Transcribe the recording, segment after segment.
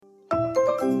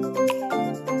What's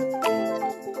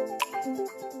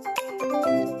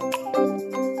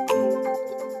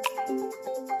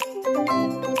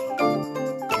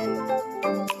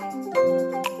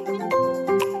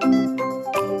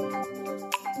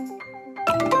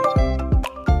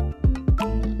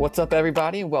up,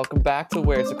 everybody, and welcome back to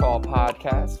Where's the Call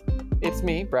podcast. It's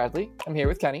me, Bradley. I'm here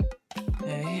with Kenny.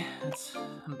 Hey,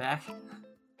 I'm back.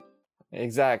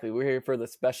 Exactly. We're here for the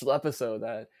special episode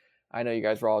that I know you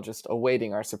guys were all just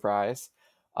awaiting our surprise.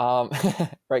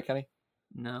 Right, Kenny?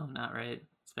 No, not right.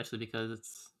 Especially because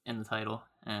it's in the title,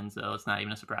 and so it's not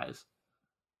even a surprise.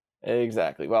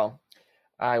 Exactly. Well,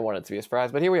 I wanted it to be a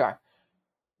surprise, but here we are.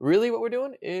 Really, what we're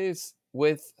doing is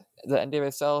with the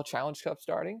NWSL Challenge Cup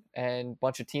starting and a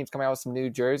bunch of teams coming out with some new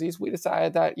jerseys, we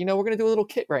decided that, we're going to do a little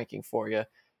kit ranking for you,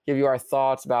 give you our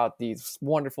thoughts about these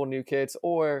wonderful new kits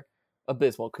or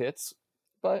abysmal kits,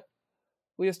 but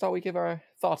we just thought we'd give our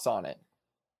thoughts on it.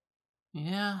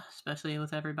 Yeah, especially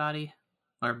with everybody,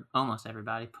 or almost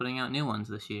everybody, putting out new ones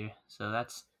this year, so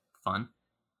that's fun.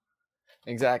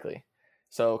 Exactly.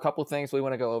 So a couple things we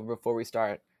want to go over before we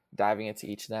start diving into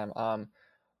each of them.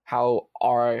 How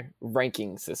our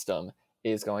ranking system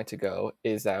is going to go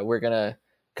is that we're going to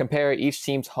compare each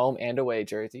team's home and away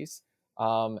jerseys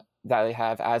that they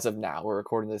have as of now. We're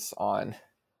recording this on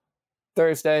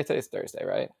Thursday. Today's Thursday,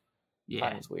 right? Yeah.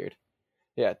 Time is weird.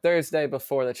 Yeah, Thursday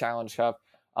before the Challenge Cup.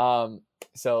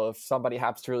 So if somebody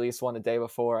happens to release one the day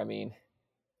before, it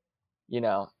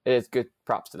is good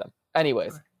props to them.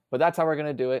 Anyways, sure. But that's how we're going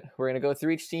to do it. We're going to go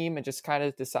through each team and just kind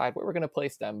of decide where we're going to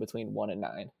place them between 1 and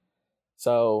 9.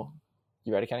 So,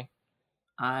 you ready, Kenny?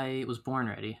 I was born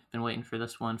ready. Been waiting for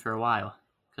this one for a while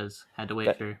because had to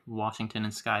wait for Washington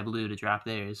and Sky Blue to drop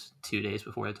theirs 2 days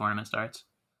before the tournament starts.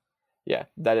 Yeah,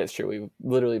 that is true. We've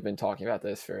literally been talking about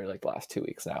this for like the last 2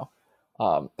 weeks now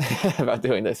about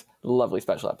doing this lovely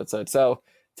special episode. So,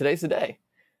 today's the day.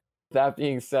 That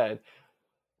being said,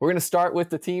 we're going to start with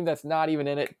the team that's not even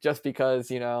in it just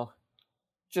because,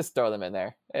 just throw them in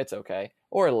there. It's okay.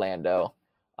 Orlando.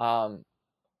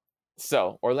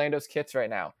 So, Orlando's kits right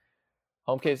now.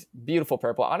 Home kits, beautiful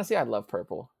purple. Honestly, I love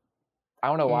purple. I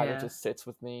don't know why it just sits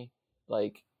with me.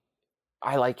 Like,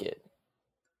 I like it.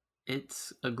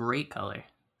 It's a great color.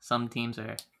 Some teams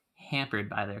are hampered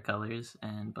by their colors,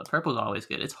 but purple's always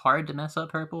good. It's hard to mess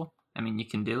up purple. You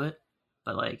can do it,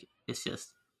 but,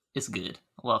 it's good.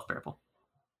 I love purple.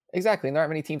 Exactly, and there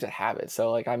aren't many teams that have it.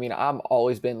 So, I'm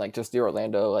always been, just the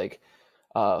Orlando,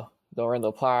 the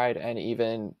Orlando Pride, and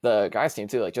even the guys team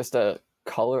too, just the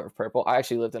color of purple. I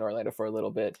actually lived in Orlando for a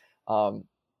little bit, and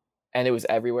it was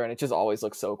everywhere, and it just always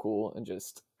looks so cool, and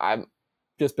I'm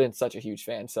just been such a huge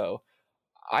fan. So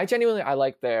I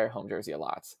like their home jersey a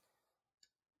lot.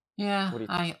 Yeah,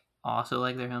 I also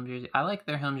like their home jersey. I like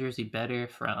their home jersey better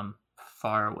from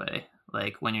far away,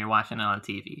 like when you're watching it on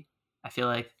TV. I feel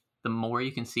like the more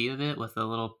you can see of it with the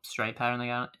little stripe pattern they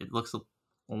got, it looks a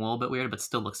little bit weird, but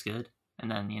still looks good. And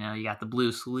then, you got the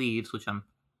blue sleeves, which I'm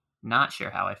not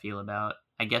sure how I feel about.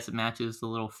 I guess it matches the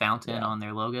little fountain on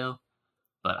their logo,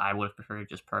 but I would have preferred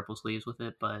just purple sleeves with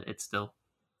it, but it still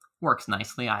works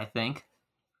nicely, I think.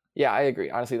 Yeah, I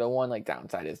agree. Honestly, the one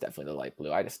downside is definitely the light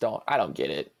blue. I don't get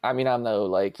it. I'm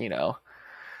no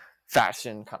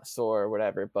fashion connoisseur or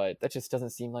whatever, but that just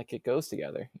doesn't seem like it goes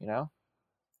together,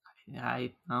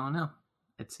 I don't know.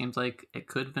 It seems like it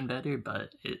could have been better,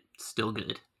 but it's still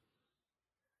good.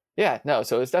 Yeah, no,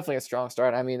 so it's definitely a strong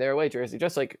start. Their away jersey,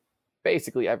 just like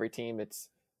basically every team, it's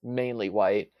mainly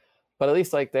white, but at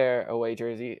least their away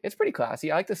jersey, it's pretty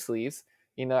classy. I like the sleeves,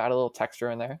 add a little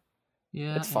texture in there.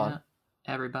 Yeah, it's fun. Yeah.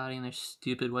 Everybody in their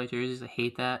stupid white jerseys, I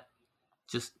hate that.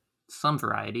 Just some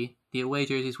variety. The away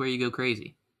jersey is where you go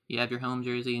crazy. You have your home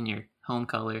jersey and your home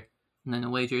color, and then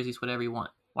away jersey is whatever you want.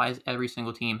 Why does every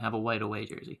single team have a white away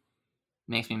jersey?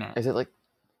 Makes me mad. Is it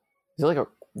a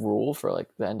rule for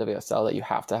the NWSL that you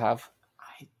have to have?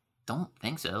 I don't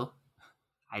think so.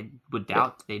 I would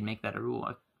doubt they'd make that a rule.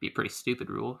 It'd be a pretty stupid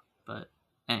rule, but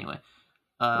anyway.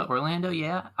 Orlando,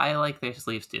 yeah, I like their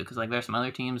sleeves too, because there's some other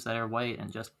teams that are white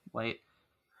and just white,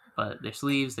 but their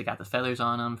sleeves, they got the feathers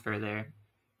on them for their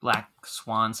Black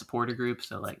Swan supporter group,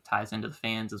 so ties into the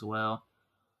fans as well.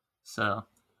 So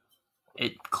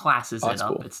it classes it up.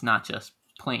 Cool. It's not just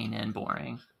plain and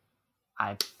boring.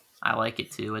 I like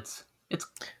it too. It's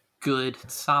good.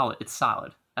 It's solid.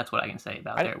 That's what I can say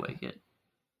about their away kit.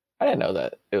 I didn't know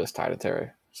that it was tied into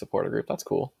their supporter group. That's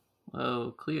cool.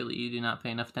 Well, clearly you do not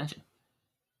pay enough attention.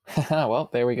 Well,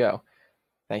 there we go.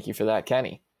 Thank you for that,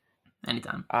 Kenny.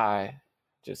 Anytime. I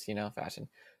just, fashion.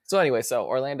 So anyway,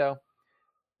 Orlando,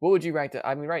 what would you rank it?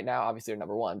 Right now, obviously they're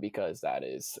number 1 because that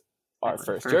is our We're the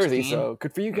first first jersey, team, so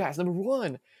good for you guys. Number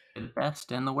one. the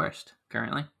best and the worst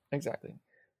currently. Exactly.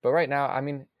 But right now, I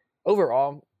mean,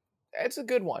 overall, it's a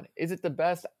good one. Is it the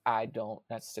best? I don't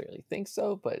necessarily think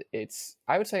so, but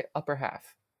I would say upper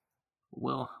half.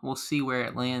 We'll see where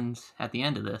it lands at the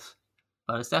end of this,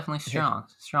 but it's definitely Yeah,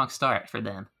 strong start for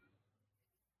them.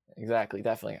 exactly,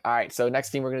 definitely. All right, so next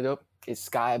team we're gonna do is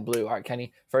Sky Blue. All right,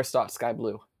 Kenny, first thought, Sky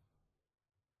Blue.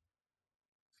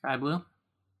 Sky Blue.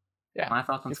 Yeah, My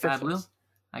thoughts on you Sky first. Blue.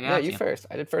 I Yeah, got you you. first.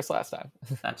 I did first last time.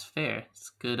 That's fair. It's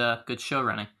good show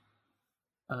running.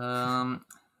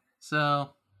 So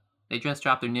they just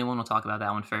dropped their new one. We'll talk about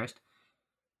that one first.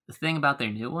 The thing about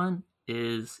their new one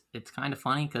is it's kind of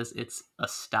funny because it's a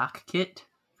stock kit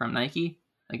from Nike.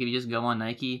 Like if you just go on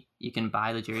Nike, you can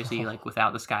buy the jersey like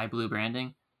without the sky blue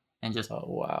branding and just Oh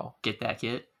wow. get that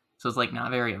kit. So it's like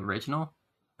not very original,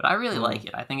 but I really like Mm.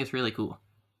 it. I think it's really cool.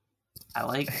 I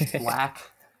like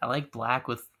black. I like black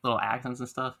with little accents and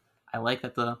stuff. I like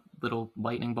that the little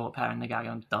lightning bolt pattern they got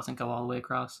on doesn't go all the way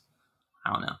across.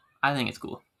 I don't know. I think it's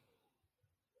cool.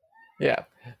 Yeah.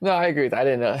 No, I agree with that. I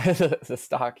didn't know the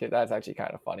stock kit. That's actually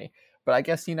kind of funny. But I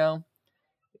guess,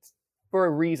 it's for a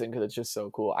reason because it's just so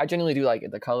cool. I genuinely do like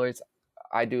it. The colors,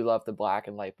 I do love the black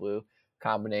and light blue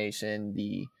combination.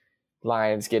 The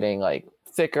lines getting like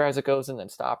thicker as it goes and then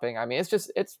stopping. I mean,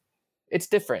 it's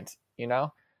different,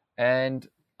 and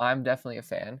I'm definitely a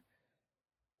fan.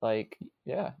 Like,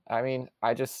 yeah, I mean,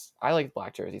 I like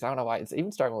black jerseys. I don't know why. It's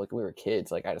even starting with, like, when we were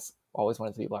kids. Like, I just always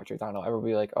wanted to be black jerseys. I don't know.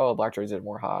 Everybody like, oh, black jerseys are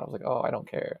more hot. I was like, oh, I don't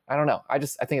care. I don't know. I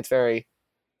think it's very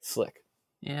slick.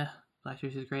 Yeah, black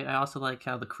jersey is great. I also like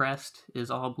how the crest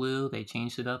is all blue. They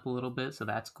changed it up a little bit, so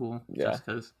that's cool. Yeah. Just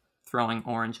because throwing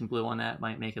orange and blue on that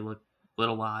might make it look a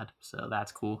little odd, so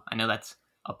that's cool. I know that's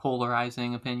a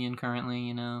polarizing opinion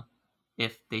currently.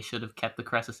 If they should have kept the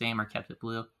crest the same or kept it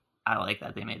blue. I like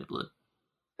that they made it blue.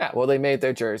 Yeah. Well, they made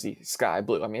their jersey sky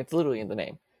blue. I mean, it's literally in the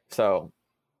name. So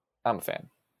I'm a fan.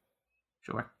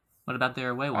 Sure. What about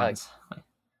their away I like ones? What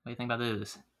do you think about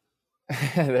those?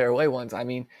 their away ones. I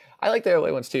mean, I like their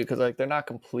away ones too because like they're not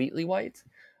completely white,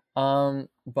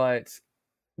 but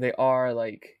they are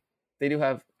like they do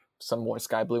have some more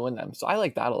sky blue in them. So I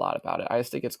like that a lot about it. I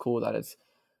just think it's cool that it's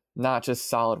not just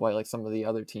solid white like some of the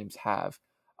other teams have.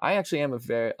 I actually am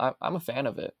I'm a fan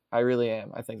of it. I really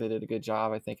am. I think they did a good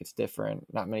job. I think it's different.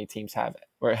 Not many teams have it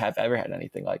or have ever had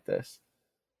anything like this.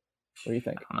 What do you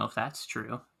think? I don't know if that's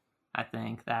true. I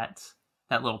think that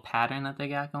little pattern that they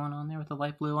got going on there with the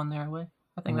light blue on their away.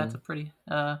 I think that's a pretty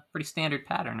standard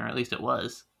pattern, or at least it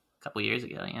was a couple years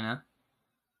ago.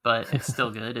 But it's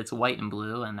still good. It's white and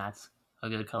blue, and that's a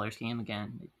good color scheme.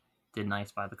 Again, it did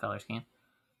nice by the color scheme.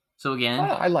 So again,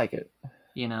 I like it.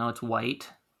 it's white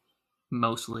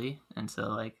mostly, and so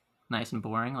like nice and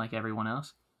boring like everyone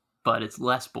else, but it's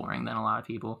less boring than a lot of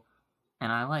people,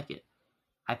 and I like it.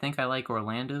 I think I like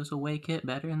Orlando's away kit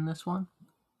better than this one,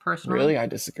 personally. Really, I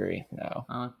disagree.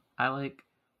 No. I like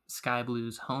Sky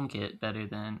Blue's home kit better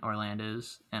than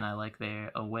Orlando's, and I like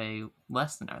their away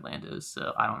less than Orlando's,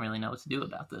 so I don't really know what to do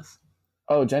about this.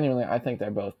 Oh, genuinely, I think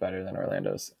they're both better than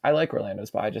Orlando's. I like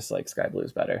Orlando's, but I just like Sky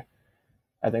Blue's better.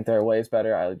 I think their away is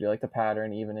better. I do like the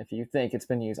pattern, even if you think it's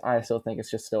been used. I still think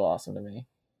it's just still awesome to me.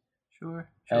 Sure.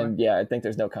 And yeah, I think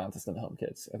there's no contest in the home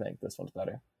kits. I think this one's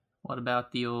better. What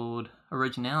about the old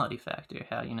originality factor?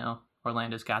 How,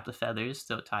 Orlando's got the feathers,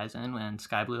 so it ties in, when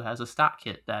Sky Blue has a stock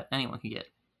kit that anyone can get.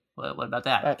 What about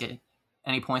that? Okay.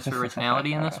 Any points for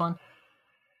originality in this one?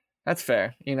 That's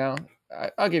fair.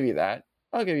 I'll give you that.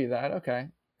 Okay.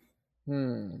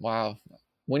 Wow.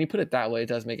 When you put it that way, it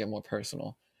does make it more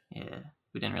personal. Yeah.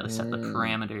 We didn't really set the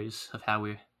parameters of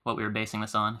what we were basing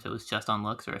this on, if it was just on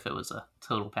looks or if it was a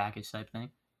total package type thing.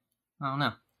 I don't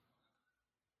know.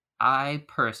 I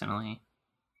personally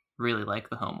really like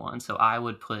the home one, so I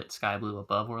would put Sky Blue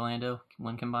above Orlando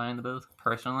when combining the both.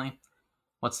 Personally,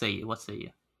 what say you?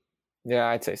 Yeah,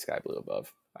 I'd say Sky Blue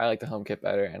above. I like the home kit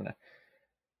better, and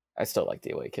I still like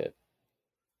the away kit.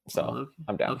 So okay.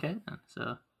 I'm down. Okay,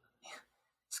 so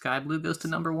Sky Blue goes to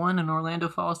number 1, and Orlando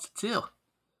falls to 2.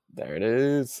 There it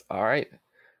is. All right.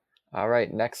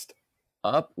 Next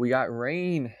up, we got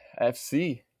Rain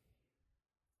FC.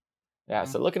 Yeah.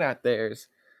 So looking at theirs,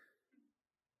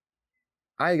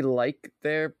 I like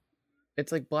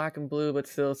it's like black and blue, but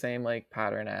still the same like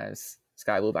pattern as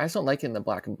Sky Blue. But I just don't like it in the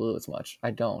black and blue as much.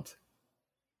 I don't.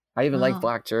 I even like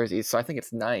black jerseys, so I think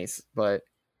it's nice, but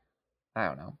I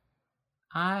don't know.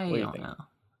 I don't know.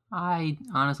 I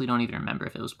honestly don't even remember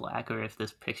if it was black or if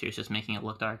this picture is just making it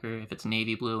look darker. If it's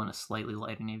navy blue and a slightly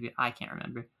lighter navy, I can't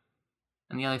remember.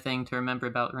 And the other thing to remember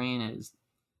about Rain is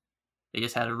they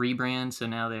just had a rebrand, so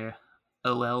now they're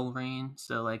OL reign,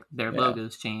 so like their Yeah.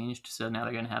 logo's changed, so now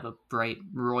they're gonna have a bright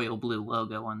royal blue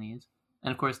logo on these.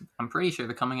 And of course, I'm pretty sure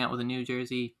they're coming out with a new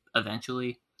jersey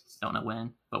eventually. Don't know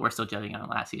when, but we're still judging on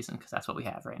last season because that's what we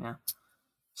have right now.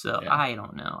 So Yeah. I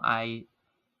don't know.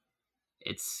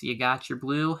 It's you got your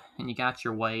blue and you got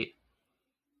your white.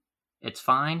 It's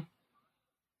fine.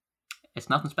 It's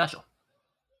nothing special.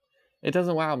 It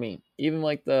doesn't wow me. Even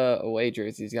like the away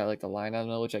jerseys got like the line on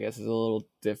it, which I guess is a little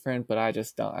different, but I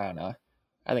just don't. I don't know.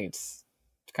 I think it's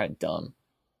kind of dumb.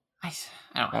 I,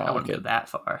 I I don't like wouldn't go it. that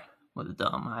far with the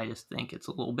dumb. I just think it's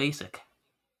a little basic.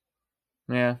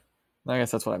 Yeah, I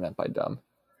guess that's what I meant by dumb.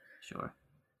 Sure.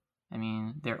 I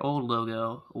mean, their old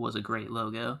logo was a great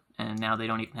logo, and now they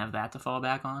don't even have that to fall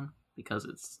back on because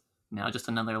it's now just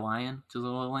another lion, which is a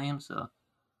little lame. So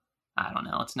I don't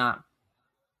know. It's not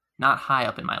high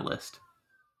up in my list.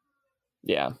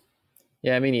 Yeah,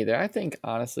 yeah, me neither. I think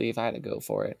honestly, if I had to go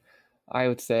for it, I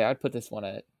would say I'd put this one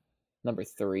at number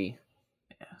 3.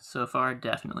 Yeah, so far,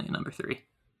 definitely a number 3.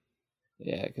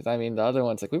 Yeah, because I mean the other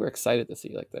ones like we were excited to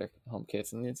see like their home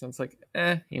kits, and it's like,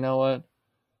 you know what?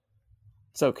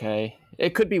 It's okay.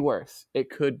 It could be worse. It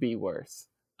could be worse.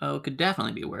 Oh, it could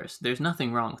definitely be worse. There's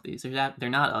nothing wrong with these. They're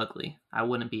not ugly. I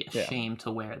wouldn't be Yeah, ashamed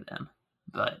to wear them.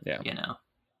 But yeah.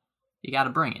 you got to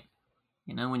bring it.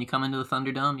 When you come into the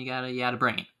Thunderdome, you gotta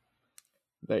bring it.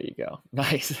 There you go.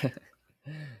 Nice.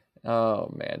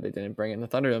 Oh man, they didn't bring in the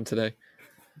Thunderdome today.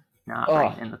 Not bring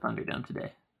Oh, it in the Thunderdome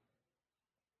today.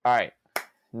 all right.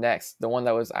 Next, the one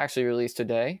that was actually released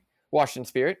today, Washington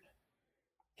Spirit.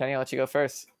 Kenny, I'll let you go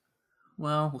first.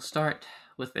 Well, we'll start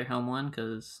with their home one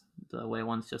because the away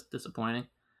one's just disappointing.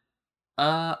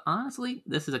 Honestly,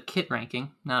 this is a kit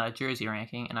ranking, not a jersey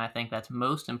ranking, and I think that's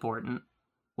most important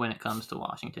when it comes to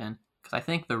Washington because I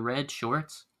think the red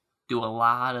shorts do a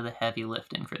lot of the heavy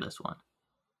lifting for this one.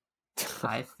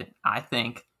 I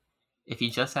think if you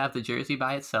just have the jersey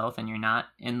by itself and you're not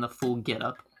in the full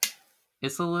getup,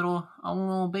 it's a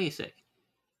little basic.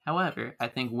 However, I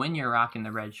think when you're rocking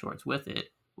the red shorts with it,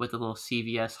 with the little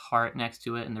CVS heart next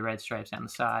to it and the red stripes down the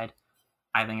side,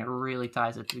 I think it really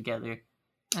ties it together,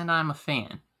 and I'm a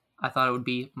fan. I thought it would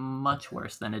be much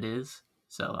worse than it is,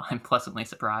 so I'm pleasantly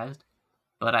surprised.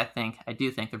 But I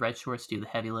do think the red shorts do the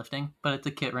heavy lifting, but it's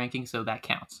a kit ranking, so that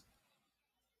counts.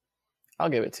 I'll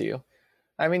give it to you.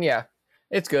 I mean, yeah,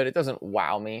 it's good. It doesn't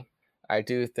wow me. I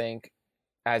do think,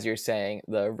 as you're saying,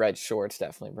 the red shorts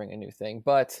definitely bring a new thing,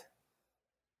 but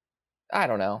I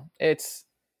don't know. It's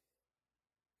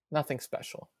nothing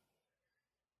special.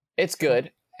 It's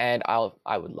good, and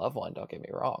I would love one. Don't get me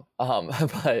wrong.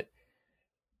 But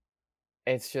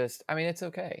it's just, I mean, it's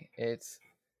okay.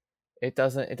 It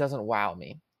doesn't wow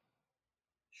me.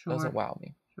 It doesn't Sure, wow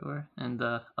me. sure. And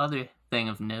the other thing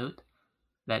of note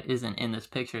that isn't in this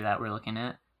picture that we're looking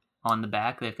at, on the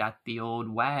back, they've got the old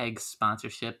WAGS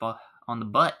sponsorship on the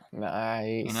butt.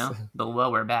 Nice. The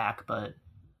lower back, but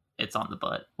it's on the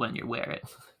butt when you wear it.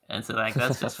 And so, like,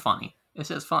 that's just funny. It's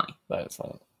just funny. That is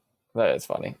funny. That is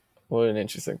funny. What an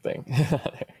interesting thing. Good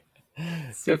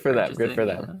for Super them. Good for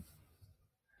interesting. them.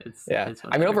 It's Yeah. I mean,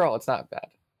 whatever. overall, it's not bad.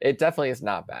 It definitely is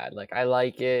not bad. Like, I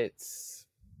like it,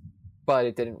 but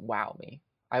it didn't wow me.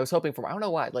 I was hoping for, I don't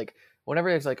know why. Like, whenever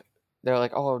it's like, they're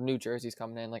like, oh, New Jersey's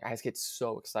coming in, like, I just get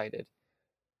so excited.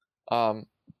 Um,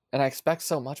 and I expect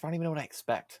so much, but I don't even know what I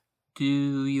expect.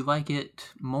 Do you like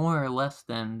it more or less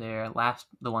than the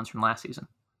ones from last season?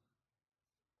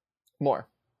 More.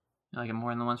 You like it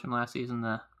more than the ones from last season,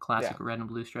 the classic Yeah. red and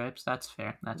blue stripes? That's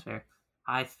fair. That's fair.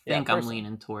 I Yeah, think I'm personally.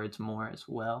 leaning towards more as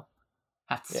well.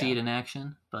 Have to see Yeah. it in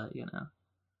action, but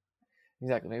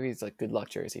Exactly. Maybe it's like good luck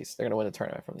jerseys. They're gonna win the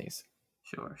tournament from these.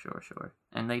 sure, sure, sure.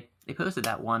 And they posted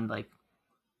that one like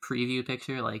preview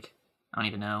picture, like I don't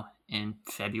even know, in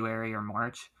February or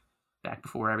March, back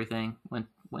before everything went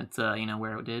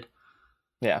where it did,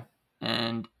 Yeah.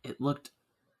 and it looked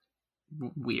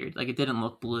weird. Like it didn't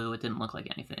look blue. It didn't look like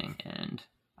anything, and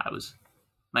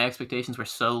my expectations were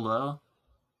so low,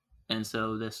 and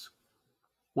so this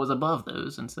was above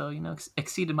those, and so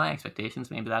exceeded my expectations.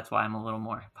 Maybe that's why I'm a little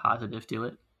more positive to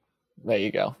it. There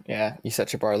you go. Yeah. You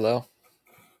set your bar low.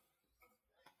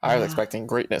 I was Yeah, expecting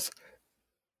greatness.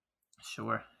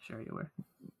 sure you were.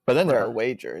 But then But their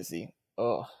away jersey.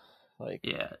 Oh, like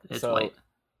yeah, it's so. white.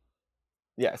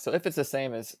 Yeah, so if it's the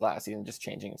same as last season, just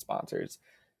changing sponsors,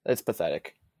 it's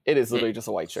pathetic. It is literally just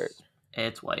a white shirt.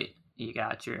 It's white. You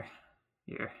got your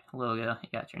logo. You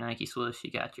got your Nike swoosh.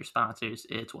 You got your sponsors.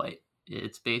 It's white.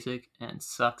 It's basic and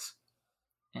sucks.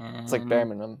 And It's like bare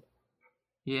minimum.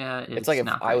 yeah, It's like it's if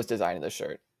not I great. was designing the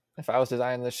shirt. If I was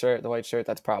designing the shirt, the white shirt,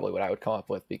 that's probably what I would come up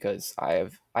with because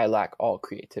I lack all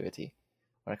creativity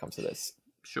when it comes to this.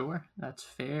 Sure, that's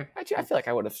fair. Actually, I feel like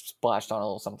I would have splashed on a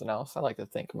little something else. I like to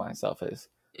think of myself as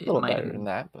a It little better than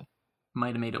that, but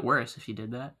might have made it worse if you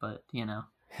did that, but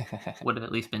would have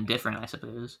at least been different, I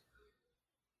suppose.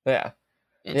 yeah,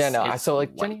 yeah. No, It's so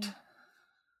like white.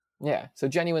 yeah. So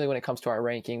genuinely, when it comes to our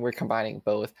ranking, we're combining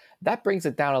both. That brings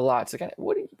it down a lot. So, kind of,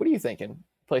 what are you thinking,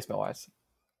 placement wise?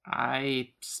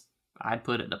 I'd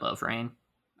put it above rain,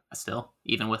 still,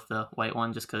 even with the white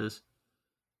one, just because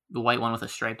the white one with a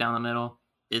stripe down the middle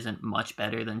isn't much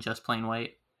better than just plain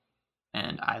white,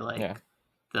 and I Yeah, like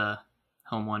the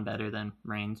home one better than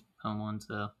rain's home one.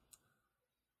 So,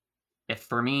 if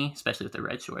for me, especially with the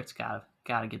red shorts,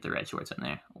 gotta get the red shorts in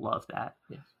there. Love that.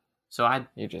 yeah. So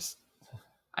You just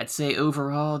I'd say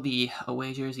overall the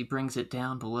away jersey brings it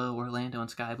down below Orlando and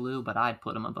Sky Blue, but I'd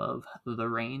put them above the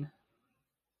rain.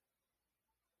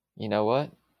 you know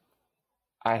what?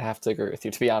 I'd have to agree with you,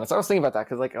 to be honest. I was thinking about that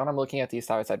because, like, when I'm looking at these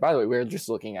side by side, by the way, we're just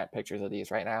looking at pictures of these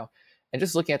right now and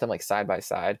just looking at them like side by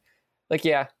side. Like,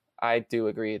 yeah, I do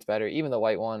agree it's better. Even the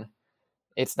white one,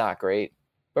 it's not great,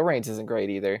 but Reigns isn't great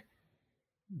either.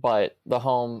 But the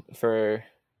home for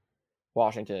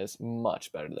Washington is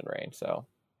much better than Reigns. So,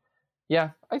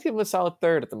 yeah, I'd give him a solid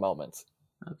third at the moment.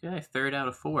 Okay, third out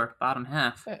of four, bottom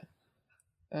half. Yeah,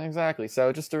 exactly.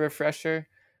 So, just a refresher,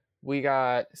 we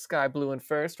got Sky Blue in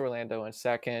first, Orlando in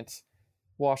second,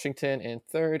 Washington in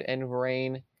third, and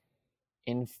Reign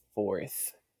in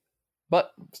fourth.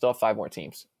 But still have 5 more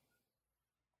teams.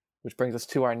 Which brings us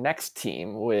to our next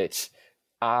team, which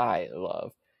I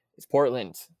love. It's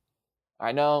Portland.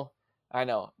 I know.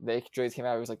 They just came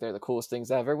out. It was like they're the coolest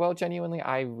things ever. Well, genuinely,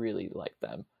 I really like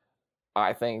them.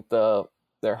 I think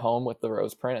their home with the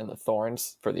rose print and the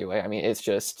thorns for the away. I mean, it's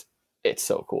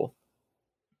so cool.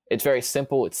 It's very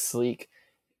simple. It's sleek.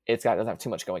 Doesn't have too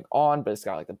much going on, but it's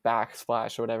got like the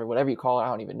backsplash or whatever you call it. I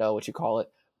don't even know what you call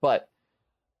it, but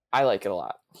I like it a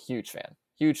lot. Huge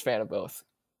fan of both.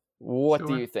 What do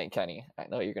Sure. you think, Kenny? I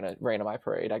know you're gonna rain on my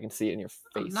parade. I can see it in your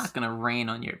face. I'm not gonna rain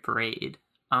on your parade.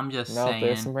 I'm just No, saying.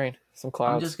 there's some rain, some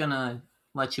clouds. I'm just gonna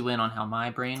let you in on how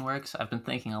my brain works. I've been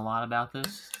thinking a lot about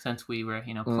this since we were,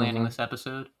 planning this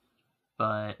episode.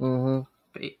 But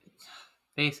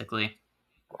basically,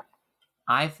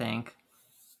 I think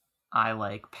I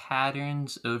like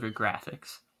patterns over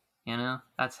graphics.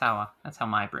 That's how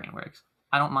my brain works.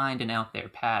 I don't mind an out there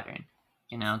pattern.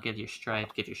 Give your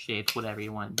stripe, give your shapes, whatever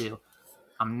you want to do.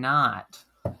 I'm not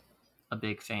a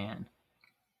big fan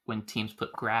when teams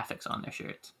put graphics on their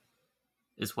shirts,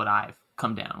 is what I've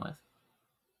come down with.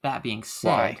 That being said,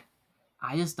 Why?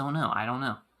 I just don't know. I don't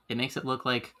know. It makes it look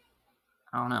like,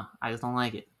 I don't know. I just don't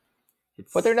like it.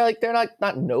 But they're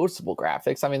not noticeable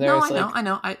graphics. I mean, No, there's I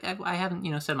know. I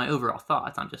haven't said my overall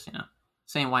thoughts. I'm just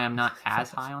saying why I'm not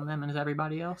as high on them as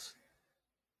everybody else.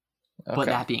 Okay. But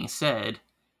that being said,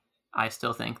 I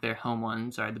still think their home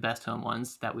ones are the best home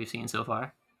ones that we've seen so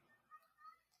far.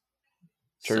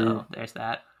 True. So there's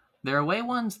that. Their away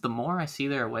ones, the more I see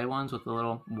their away ones with the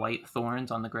little white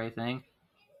thorns on the gray thing,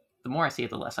 the more I see it,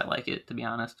 the less I like it, to be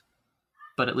honest.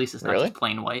 But at least it's not just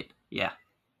plain white. Yeah,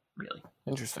 really.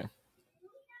 Interesting.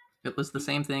 It was the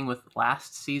same thing with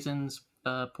last season's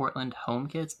Portland home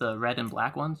kits, the red and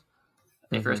black ones.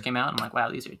 They first came out, and I'm like, wow,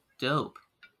 these are dope.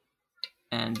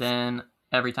 And then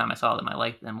every time I saw them, I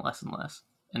liked them less and less.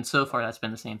 And so far, that's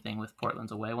been the same thing with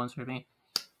Portland's away ones for me.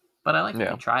 But I like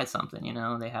that they tried something,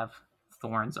 They have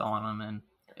thorns on them, and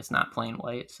it's not plain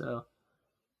white. So,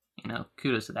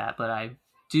 kudos to that. But I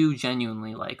do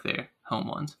genuinely like their home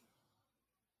ones.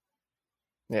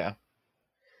 Yeah.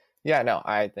 Yeah, no,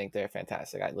 I think they're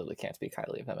fantastic. I literally can't speak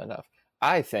highly of them enough.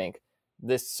 I think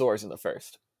this soars in the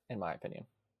first, in my opinion.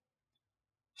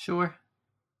 Sure.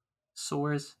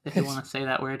 Soars, if you want to say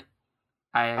that word.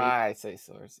 I say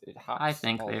soars. It hops. I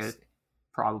think they're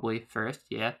probably first,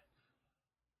 yeah.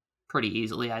 Pretty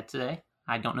easily, I'd say.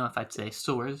 I don't know if I'd say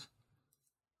soars.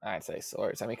 I'd say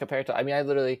soars. I mean,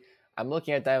 I'm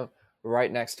looking at them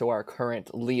right next to our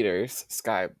current leaders,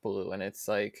 Sky Blue, and it's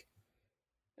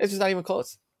just not even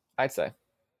close, I'd say.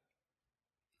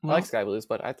 Well, I like Sky Blues,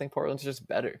 but I think Portland's just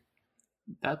better.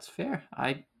 That's fair.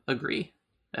 I agree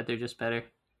that they're just better.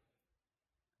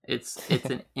 It's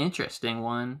an interesting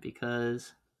one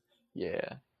because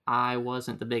I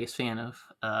wasn't the biggest fan of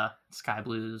Sky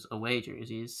Blue's away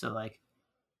jerseys, so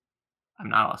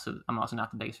I'm also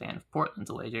not the biggest fan of Portland's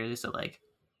away jerseys. So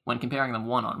when comparing them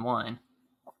 1-on-1,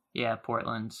 yeah,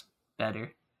 Portland's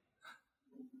better.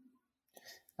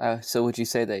 So would you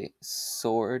say they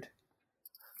soared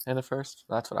in the first?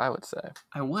 That's what I would say.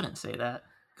 I wouldn't say that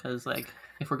because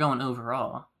if we're going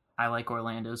overall, I like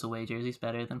Orlando's away jerseys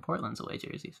better than Portland's away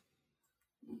jerseys.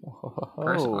 Whoa.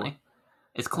 Personally,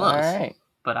 it's close. All right.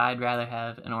 but I'd rather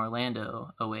have an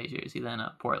Orlando away jersey than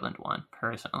a Portland one,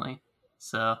 personally.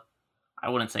 So I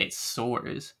wouldn't say it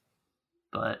soars,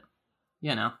 but,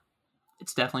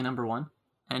 it's definitely number one.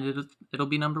 And it'll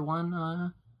be number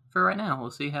one for right now.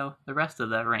 We'll see how the rest of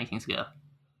the rankings go.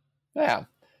 Yeah.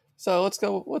 So let's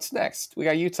go. What's next? We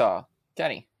got Utah.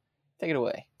 Kenny, take it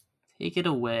away. Take it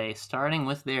away, starting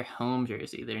with their home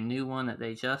jersey, their new one that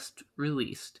they just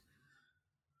released.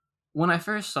 When I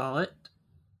first saw it,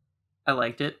 I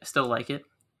liked it. I still like it.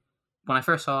 When I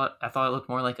first saw it, I thought it looked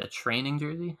more like a training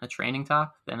jersey, a training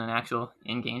top, than an actual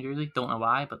in-game jersey. Don't know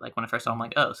why, but when I first saw it, I'm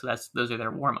like, oh, so those are their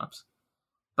warm-ups.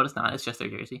 But it's not. It's just their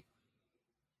jersey.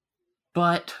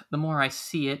 But the more I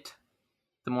see it,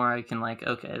 the more I can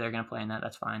okay, they're going to play in that.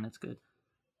 That's fine. That's good.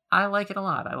 I like it a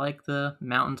lot. I like the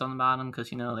mountains on the bottom because,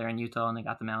 they're in Utah and they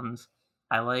got the mountains.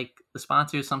 I like the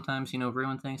sponsors sometimes,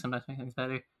 ruin things, sometimes make things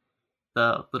better.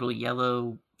 The little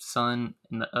yellow sun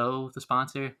in the O of the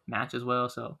sponsor matches well,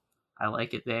 so I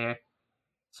like it there.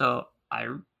 So I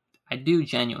do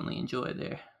genuinely enjoy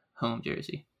their home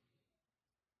jersey.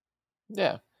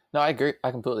 Yeah. No, I agree.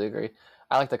 I completely agree.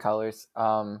 I like the colors.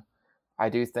 I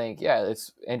do think,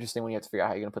 it's interesting when you have to figure out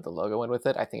how you're going to put the logo in with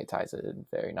it. I think it ties it in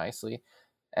very nicely.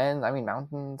 And,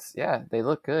 mountains, they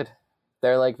look good.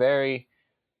 They're,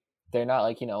 they're not,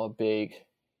 a big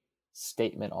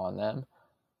statement on them.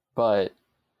 But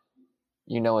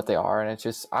you know what they are, and it's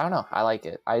just, I don't know. I like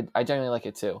it. I genuinely like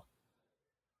it, too.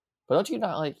 But don't you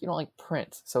don't like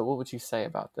print. So what would you say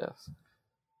about this?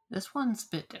 This one's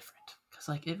a bit different.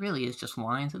 Because, it really is just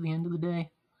lines at the end of the day,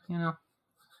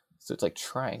 So it's like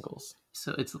triangles.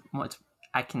 So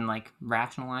I can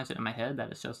rationalize it in my head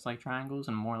that it's just like triangles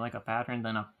and more like a pattern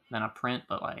than a print,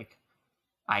 but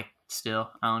I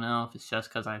don't know if it's just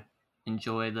because I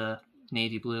enjoy the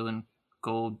navy blue and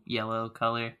gold yellow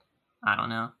color. I don't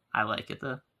know. I like it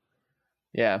though.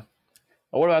 Yeah.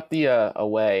 What about the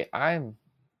away?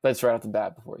 Let's right off the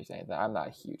bat before you say anything. I'm not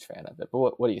a huge fan of it,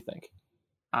 but what do you think?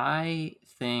 I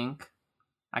think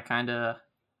I kind of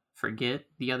forget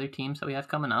the other teams that we have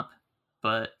coming up.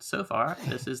 But so far,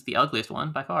 this is the ugliest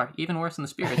one by far. Even worse than the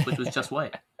Spirits, which was just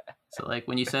white. So,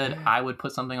 when you said I would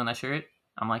put something on that shirt,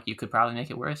 I'm like, you could probably make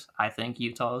it worse. I think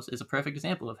Utah's is a perfect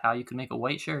example of how you could make a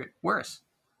white shirt worse.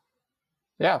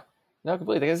 Yeah. No,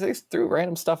 completely. Because they threw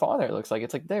random stuff on there, it looks like.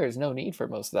 It's there's no need for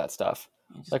most of that stuff.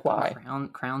 Why?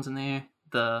 Crowns in there.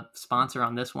 The sponsor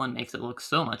on this one makes it look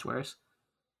so much worse.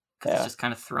 Because it's just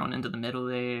kind of thrown into the middle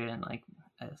there. And,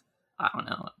 I don't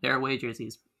know. Their away jersey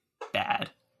is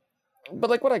bad.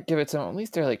 But what I give it to them, at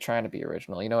least they're trying to be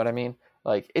original. You know what I mean?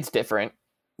 It's different.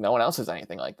 No one else has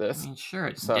anything like this. I mean, sure,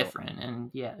 it's different,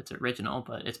 and it's original,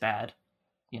 but it's bad.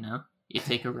 You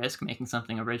take a risk making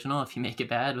something original. If you make it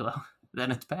bad, well,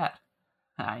 then it's bad.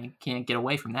 I can't get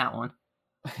away from that one.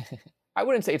 I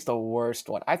wouldn't say it's the worst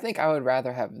one. I think I would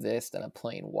rather have this than a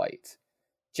plain white.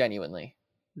 Genuinely.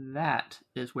 That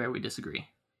is where we disagree.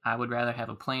 I would rather have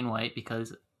a plain white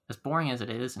because as boring as it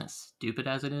is and as stupid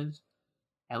as it is,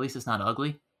 at least it's not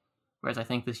ugly. Whereas I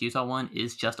think this Utah one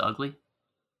is just ugly.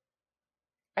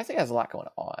 I think it has a lot going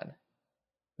on.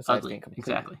 Besides ugly,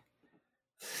 exactly.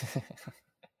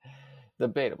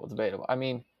 Debatable. I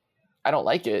mean, I don't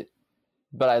like it,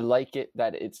 but I like it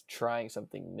that it's trying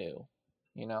something new.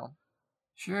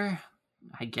 Sure,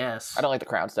 I guess. I don't like the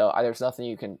crowns though. There's nothing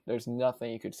you could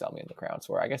sell me in the crowns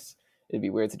for. I guess it'd be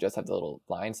weird to just have the little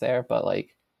lines there, but I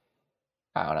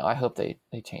don't know. I hope they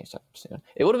change that soon.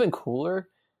 It would have been cooler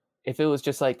if it was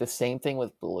just the same thing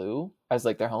with blue as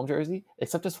their home jersey,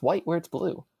 except just white where it's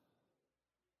blue.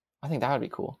 I think that would be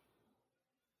cool.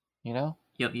 You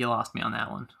lost me on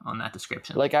that one, on that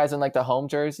description. As in the home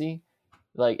jersey,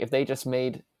 if they just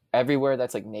made everywhere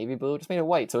that's navy blue, just made it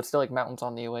white, so it's still mountains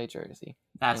on the away jersey.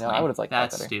 That's I would have liked that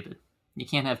better. That's stupid. You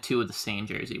can't have two of the same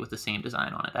jersey with the same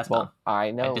design on it. That's well, dumb.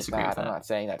 I know that. I'm not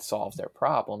saying that solves their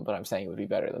problem, but I'm saying it would be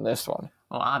better than this one.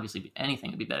 Well, obviously,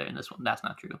 anything would be better than this one. That's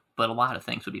not true. But a lot of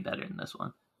things would be better than this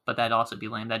one. But that'd also be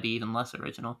lame. That'd be even less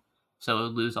original. So it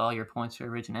would lose all your points for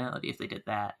originality if they did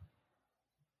that.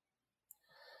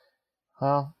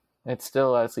 Well, it's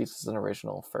still, at least it's an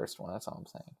original first one. That's all I'm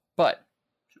saying. But,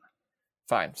 sure.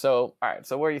 Fine. So, all right.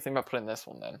 So where do you think about putting this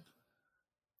one then?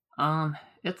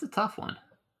 It's a tough one.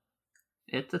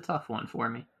 It's a tough one for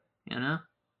me,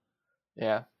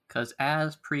 Yeah. Because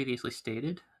as previously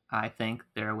stated, I think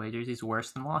their away jerseys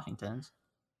worse than Washington's.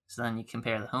 So then you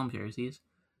compare the home jerseys,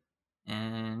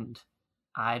 and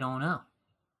I don't know.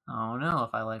 I don't know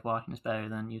if I like Washington's better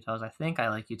than Utah's. I think I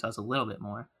like Utah's a little bit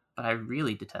more, but I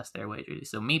really detest their away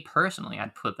jerseys. So me personally,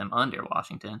 I'd put them under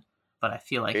Washington, but I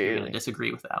feel like you're going to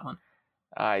disagree with that one.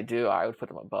 I do. I would put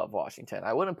them above Washington.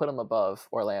 I wouldn't put them above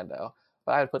Orlando.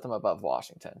 but I'd put them above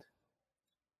Washington.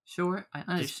 Sure, I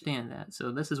understand that.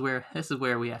 So this is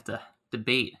where we have to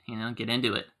debate, get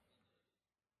into it.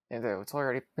 And it's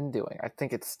already been doing. I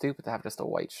think it's stupid to have just a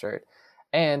white shirt.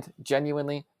 And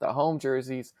genuinely, the home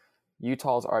jerseys,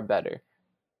 Utah's are better.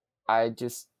 I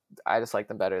just like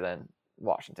them better than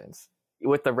Washington's.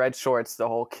 With the red shorts, the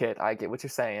whole kit, I get what you're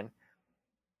saying.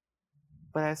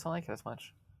 But I just don't like it as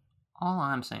much. All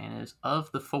I'm saying is,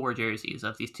 of the 4 jerseys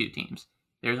of these 2 teams,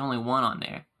 there's only one on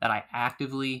there that I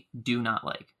actively do not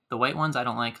like. The white ones I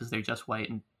don't like because they're just white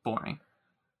and boring.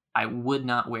 I would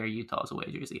not wear Utah's away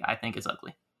jersey. I think it's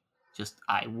ugly.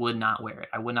 I would not wear it.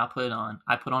 I would not put it on.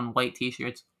 I put on white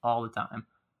t-shirts all the time.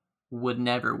 Would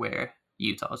never wear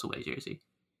Utah's away jersey.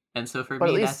 And so for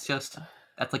me,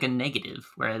 that's like a negative,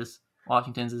 whereas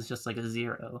Washington's is just like a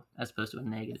 0 as opposed to a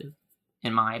negative,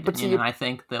 in my opinion. And I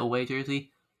think the away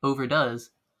jersey overdoes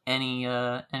any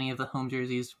of the home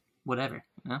jerseys, whatever,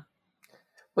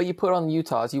 But you put on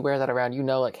Utah's, you wear that around,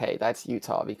 like, hey, that's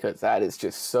Utah because that is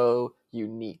just so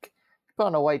unique. You put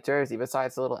on a white jersey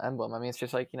besides the little emblem. I mean, it's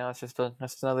just like, it's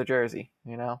just another jersey,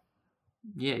 Yeah,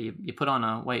 you put on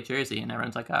a white jersey and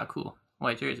everyone's like, oh, cool,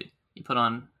 white jersey. You put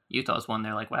on Utah's one,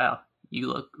 they're like, wow, you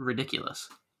look ridiculous.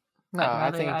 No,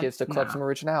 I think it gives the club some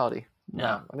originality.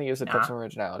 No, I think it gives the club some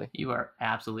originality. You are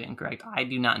absolutely incorrect. I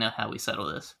do not know how we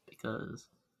settle this because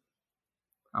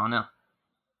I don't know.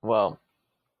 Well,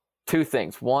 2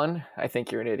 things. 1, I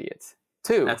think you're an idiot.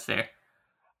 2, that's fair.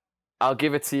 I'll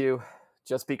give it to you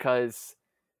just because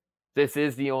this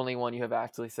is the only one you have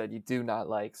actually said you do not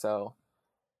like. So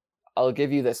I'll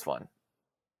give you this one.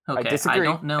 Okay, I disagree, I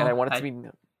don't know, and I want it to be.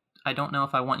 I don't know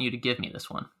if I want you to give me this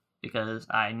one because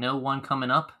I know one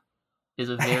coming up is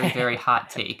a very, very hot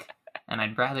take, and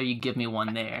I'd rather you give me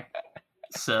one there.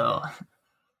 So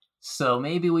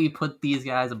maybe we put these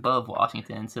guys above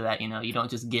Washington so that you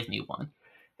don't just give me one.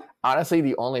 Honestly,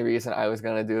 the only reason I was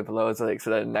gonna do it below is like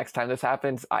so that next time this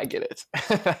happens, I get it.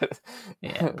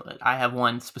 Yeah, but I have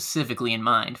one specifically in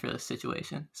mind for this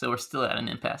situation, so we're still at an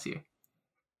impasse here.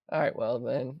 All right, well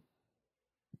then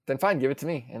fine, give it to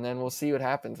me, and then we'll see what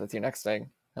happens with your next thing,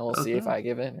 and we'll see if I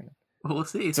give in. We'll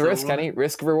see. It's a risk, Kenny.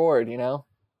 Risk reward,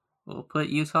 We'll put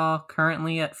Utah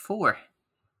currently at 4.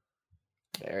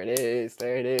 There it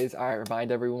is. All right,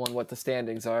 remind everyone what the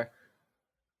standings are.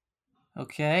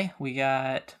 Okay, we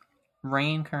got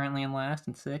Reign currently in last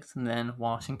and 6th, and then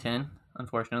Washington,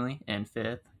 unfortunately, in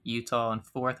 5th. Utah in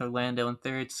 4th, Orlando in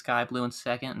 3rd, Sky Blue in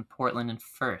 2nd, and Portland in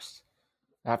 1st.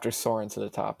 After soaring to the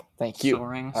top. Thank you.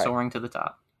 Soaring to the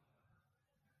top.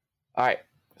 All right,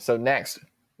 so next,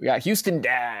 we got Houston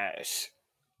Dash.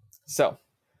 So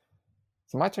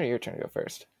my turn or your turn to go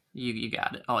first? You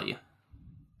got it. All you.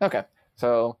 Okay,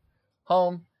 so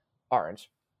home, orange.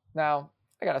 Now,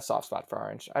 I got a soft spot for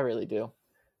orange. I really do.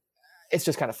 It's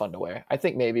just kind of fun to wear. I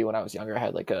think maybe when I was younger, I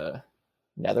had like a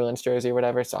Netherlands jersey or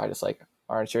whatever, so I just like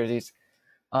orange jerseys.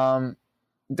 Do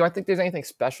I think there's anything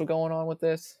special going on with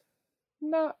this?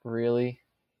 Not really.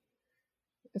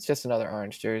 It's just another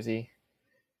orange jersey.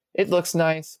 It looks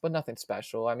nice, but nothing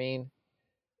special. I mean,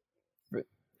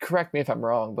 correct me if I'm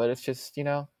wrong, but it's just,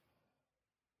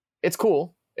 it's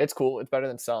cool. It's cool. It's better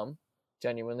than some,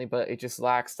 genuinely, but it just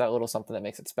lacks that little something that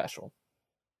makes it special.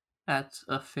 That's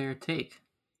a fair take.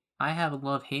 I have a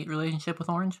love-hate relationship with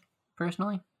orange,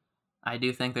 personally. I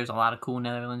do think there's a lot of cool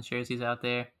Netherlands jerseys out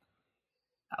there.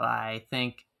 I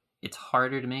think it's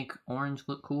harder to make orange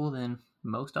look cool than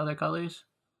most other colors.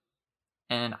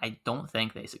 And I don't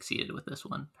think they succeeded with this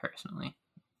one, personally.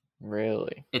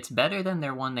 Really? It's better than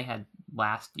their one they had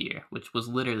last year, which was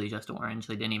literally just orange.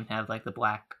 They didn't even have like the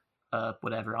black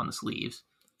whatever on the sleeves.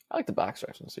 I like the black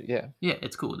stripes on the suit, yeah. Yeah,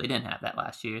 it's cool. They didn't have that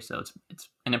last year, so it's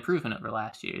an improvement over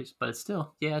last year's. But it's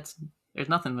still, there's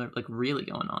nothing like really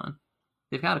going on.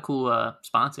 They've got a cool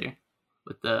sponsor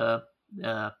with the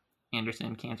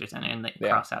Anderson Cancer Center, and they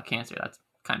cross out cancer. That's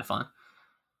kind of fun.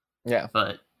 Yeah.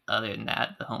 But other than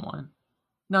that, the home one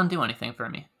doesn't do anything for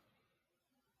me.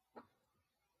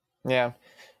 Yeah,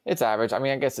 it's average. I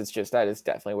mean, I guess it's just that is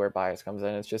definitely where bias comes in.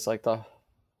 It's just like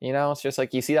it's just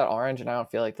like you see that orange, and I don't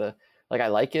feel like I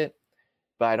like it,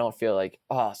 but I don't feel like,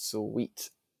 oh, sweet,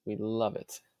 we love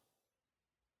it.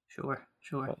 Sure.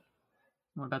 But,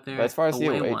 what about their as far as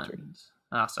away the away ones?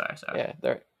 Oh, sorry. Yeah,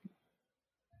 they're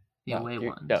the away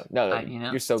ones. No,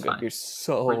 you're so good. Fine. You're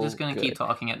so. We're just gonna keep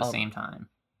talking at the same time,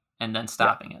 and then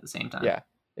stopping at the same time. Yeah,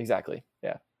 exactly.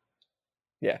 Yeah.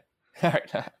 All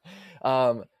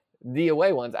right. The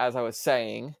away ones, as I was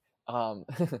saying, I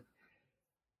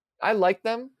like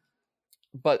them,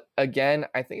 but again,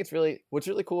 I think what's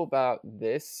really cool about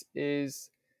this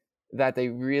is that they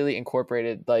really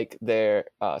incorporated like their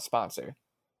sponsor.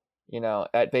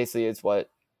 That basically is what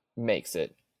makes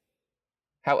it.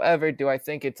 However, do I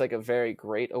think it's like a very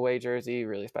great away jersey,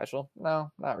 really special?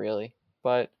 No, not really.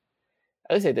 But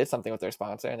at least they did something with their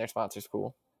sponsor, and their sponsor's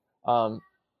cool. I don't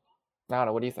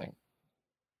know. What do you think?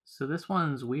 So this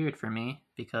one's weird for me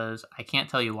because I can't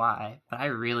tell you why, but I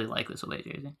really like this away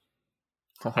jersey.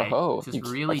 I Oh, just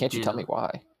why really can't you tell me do.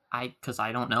 why? Because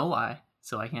I don't know why,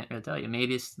 so I can't really tell you.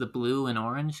 Maybe it's the blue and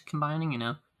orange combining.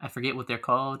 I forget what they're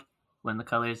called when the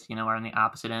colors, are on the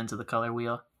opposite ends of the color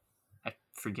wheel. I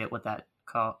forget what they're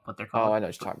Oh, called. I know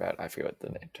what you're talking about. I forget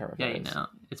what the term of Yeah, it is.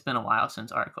 it's been a while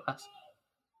since art class.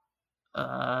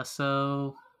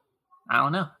 So I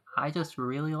don't know. I just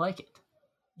really like it.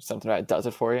 Something that does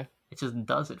it for you. It just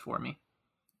does it for me.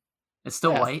 It's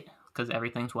still white because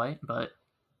everything's white, but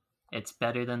it's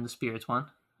better than the Spirits one.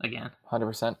 Again,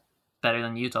 100%. Better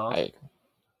than Utah's.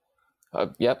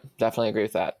 Yep, definitely agree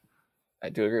with that. I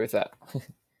do agree with that.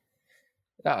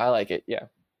 No, I like it. Yeah,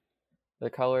 the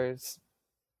colors.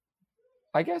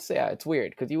 I guess it's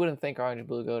weird because you wouldn't think orange and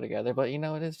blue go together, but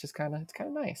it is just kind of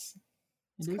nice.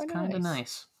 It is kind of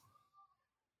nice.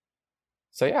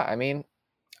 So yeah, I mean,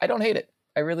 I don't hate it.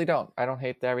 I really don't. I don't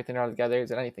hate that everything all together.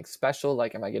 Is it anything special?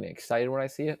 Like, am I getting excited when I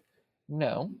see it?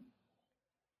 No.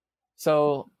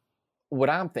 So, what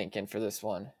I'm thinking for this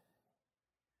one,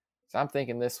 I'm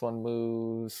thinking this one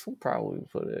moves. We'll probably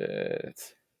put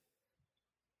it.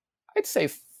 I'd say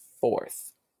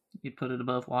 4th. You'd put it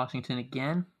above Washington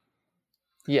again?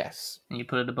 Yes. And you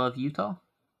put it above Utah?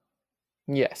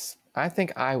 Yes, I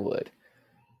think I would.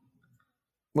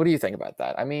 What do you think about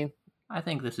that? I mean, I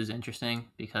think this is interesting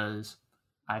because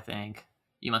I think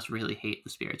you must really hate the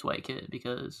Spirits white kit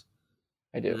because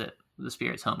I do. The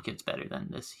Spirits home kit's better than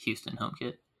this Houston home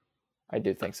kit. I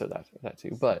do think so. That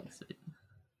too, but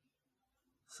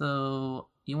so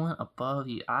you want above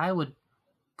you? I would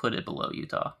put it below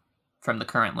Utah from the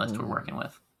current list we're working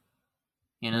with.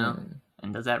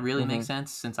 And does that really make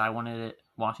sense? Since I wanted it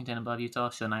Washington above Utah,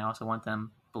 shouldn't I also want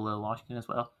them below Washington as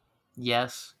well?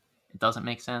 Yes, it doesn't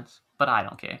make sense, but I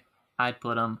don't care. I'd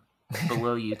put them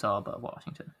below Utah, above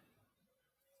Washington.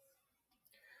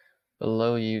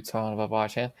 Below Utah and above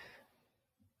Washington.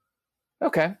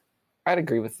 Okay, I'd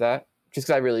agree with that. Just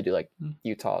because I really do like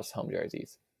Utah's home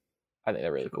jerseys. I think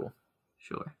they're really cool.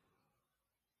 Sure.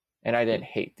 And I didn't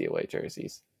hate the away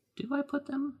jerseys. Do I put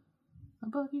them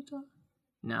above Utah?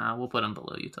 Nah, we'll put them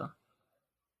below Utah.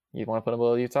 You want to put them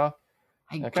below Utah?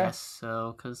 I guess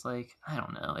so, because, I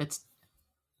don't know. It's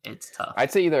tough.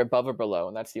 I'd say either above or below,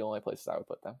 and that's the only places I would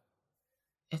put them.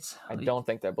 I don't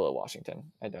think they're below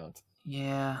Washington. I don't.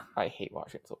 Yeah. I hate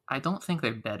Washington. I don't think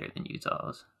they're better than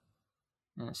Utah's.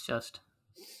 And it's just...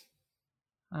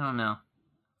 I don't know.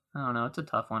 It's a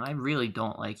tough one. I really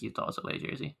don't like Utah's away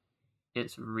jersey.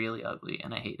 It's really ugly,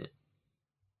 and I hate it.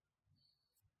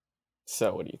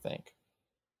 So, what do you think?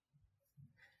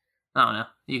 I don't know.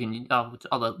 You can.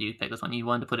 I'll let you pick this one. You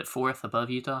wanted to put it 4th above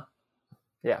Utah?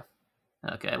 Yeah.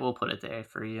 Okay, we'll put it there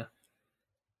for you.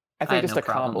 I think just the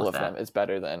combo of them is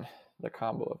better than the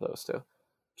combo of those two.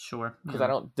 Sure. Because I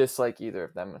don't dislike either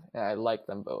of them, and I like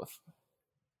them both.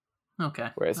 Okay.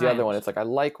 Whereas the other one, it's like I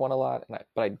like one a lot,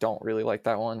 but I don't really like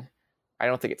that one. I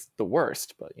don't think it's the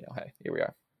worst, but hey, here we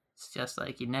are. It's just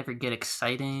you never get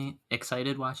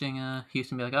excited watching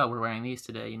Houston be like, oh, we're wearing these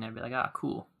today. You never be like,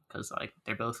 cool, because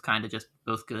they're both kind of just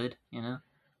both good,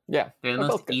 Yeah, they're the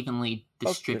most evenly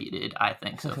distributed, I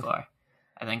think, so far.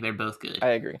 I think they're both good. I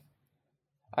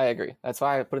agree. That's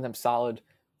why I'm putting them solid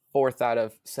 4th out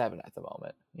of 7 at the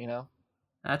moment.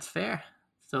 That's fair.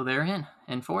 So they're in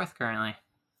 4th currently.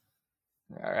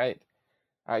 All right,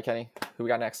 Kenny. Who we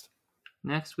got next?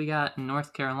 Next, we got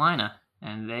North Carolina,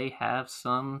 and they have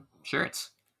some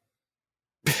shirts.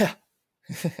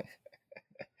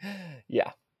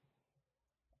 Yeah.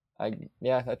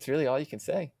 That's really all you can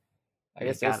say. I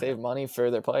guess they save money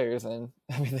for their players and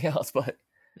everything else, but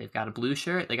they've got a blue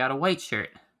shirt, they got a white shirt.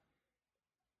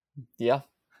 Yeah.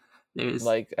 There's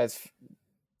as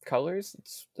colors,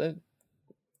 it's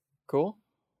cool.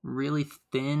 Really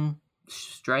thin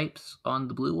stripes on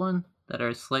the blue one that are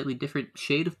a slightly different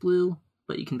shade of blue,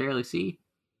 but you can barely see.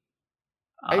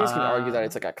 I just can argue that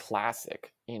it's a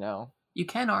classic, You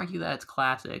can argue that it's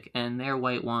classic, and their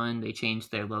white one, they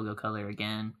changed their logo color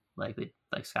again, like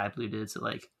Sky Blue did, so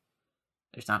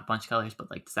there's not a bunch of colors, but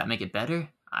does that make it better?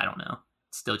 I don't know.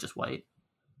 It's still just white.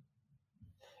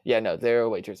 Yeah, no, their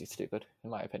away jersey's stupid, in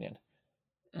my opinion.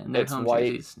 And their home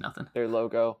jersey's nothing. Their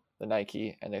logo, the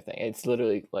Nike, and their thing. It's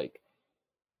literally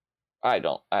I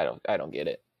don't get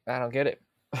it. I don't get it.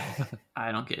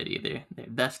 I don't get it either. They're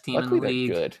best team in the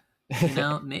league. Good.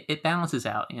 It balances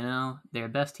out. They're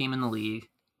best team in the league.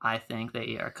 I think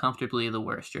they are comfortably the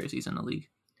worst jerseys in the league.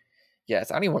 Yes,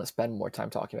 I don't even want to spend more time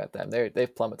talking about them.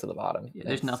 They've plummeted to the bottom. Yeah,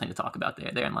 there's nothing to talk about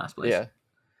there. They're in last place.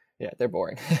 Yeah, they're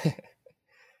boring.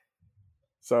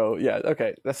 So, yeah,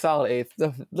 okay. The solid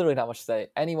 8th. Literally not much to say.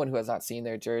 Anyone who has not seen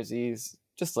their jerseys,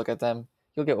 just look at them.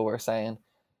 You'll get what we're saying.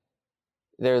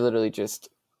 They're literally just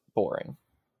boring.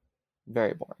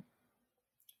 Very boring.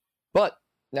 But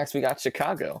next we got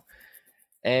Chicago.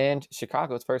 And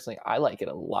Chicago's personally, I like it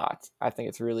a lot. I think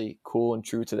it's really cool and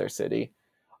true to their city.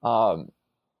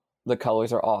 The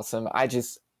colors are awesome. I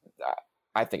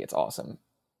think it's awesome.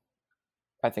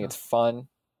 I think it's fun.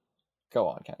 Go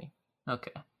on, Kenny.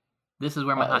 Okay. This is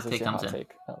where my hot take comes in.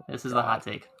 This is the hot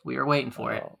take. We were waiting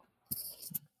for it.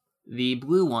 The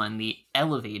blue one, the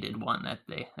elevated one that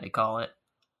they call it,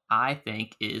 I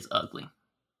think is ugly.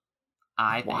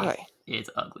 I think it's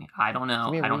ugly. I don't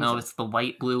know. I don't know if it's the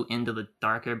light blue into the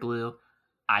darker blue.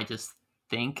 I just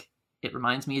think it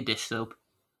reminds me of dish soap.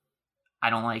 I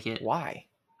don't like it. Why?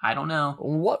 I don't know.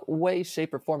 What way,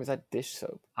 shape, or form is that dish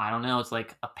soap? I don't know. It's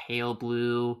like a pale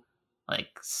blue, like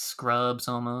Scrubs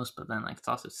almost, but then like it's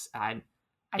also I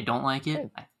don't like it.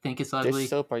 I think it's ugly.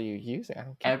 Dish soap are you using? I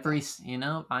don't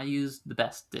get I use the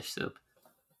best dish soap.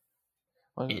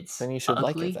 Well, then you should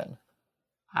ugly. Like it then.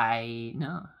 I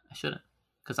shouldn't,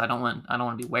 because I don't want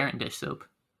to be wearing dish soap.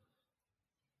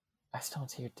 I still don't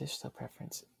see your dish soap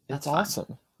preference. It's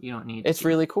awesome. You don't need. It's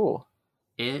really cool.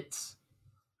 It's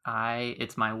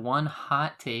my one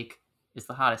hot take. It's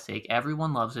the hottest take.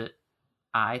 Everyone loves it.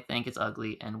 I think it's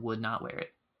ugly and would not wear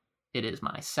it. It is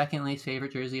my second least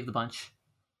favorite jersey of the bunch.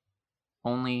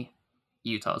 Only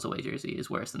Utah's away jersey is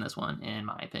worse than this one, in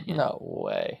my opinion. No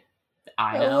way.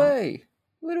 I know. No way.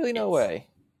 Literally no way.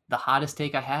 The hottest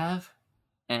take I have,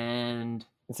 and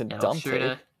it's a dumb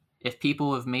take. If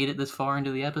people have made it this far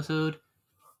into the episode,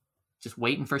 just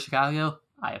waiting for Chicago,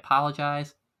 I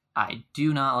apologize. I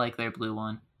do not like their blue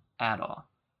one at all.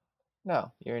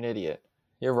 No, you're an idiot.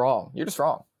 You're wrong. You're just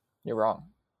wrong. You're wrong.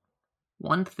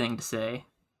 One thing to say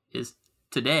is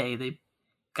today they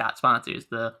got sponsors.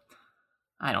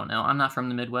 I don't know. I'm not from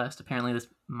the Midwest. Apparently this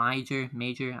major,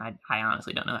 I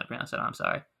honestly don't know how to pronounce it. I'm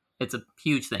sorry. It's a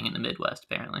huge thing in the Midwest,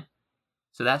 apparently.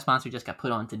 So that sponsor just got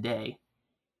put on today.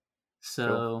 So,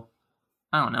 cool.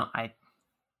 I don't know.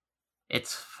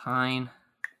 It's fine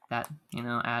that,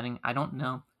 adding, I don't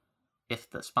know if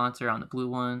the sponsor on the blue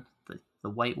one, the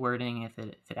white wording, if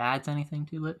it adds anything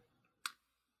to it,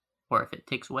 or if it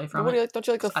takes away from it. Don't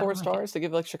you like the 4 stars to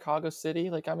give like Chicago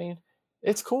City? Like, I mean,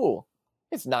 it's cool.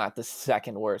 It's not the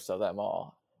second worst of them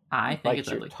all. I think it's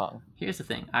ugly. Here's the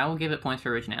thing. I will give it points for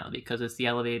originality because it's the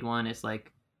elevated one. It's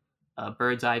like a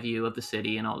bird's eye view of the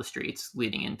city and all the streets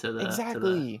leading into the...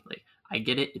 Exactly. I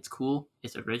get it. It's cool.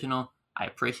 It's original. I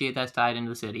appreciate that's tied into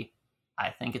the city. I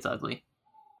think it's ugly.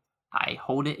 I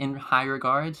hold it in high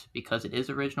regards because it is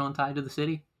original and tied to the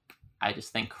city. I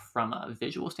just think from a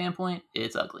visual standpoint,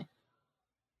 it's ugly.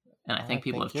 And I think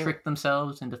people have tricked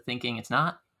themselves into thinking it's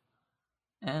not.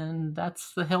 And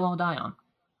that's the hill I'll die on.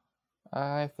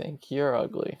 I think you're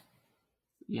ugly.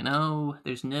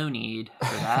 There's no need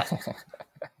for that.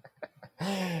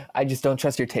 I just don't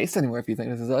trust your taste anymore if you think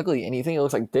this is ugly and you think it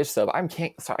looks like dish soap. I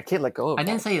can't let go of it. I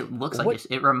didn't say it looks like dish.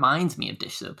 It reminds me of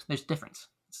dish soap. There's a difference.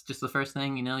 It's just the first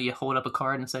thing, you hold up a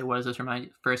card and say, what does this remind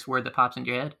you? First word that pops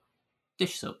into your head?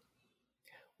 Dish soap.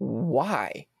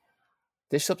 Why?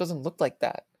 Dish soap doesn't look like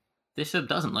that. Dish soap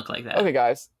doesn't look like that. Okay,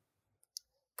 guys.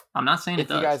 I'm not saying it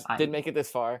does. If you guys did make it this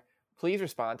far, please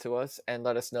respond to us and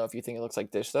let us know if you think it looks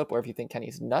like dish soap or if you think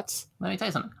Kenny's nuts. Let me tell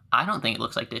you something. I don't think it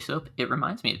looks like dish soap. It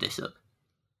reminds me of dish soap.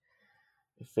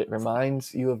 If it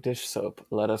reminds you of dish soap,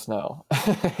 let us know.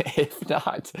 If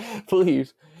not,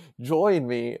 please join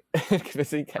me in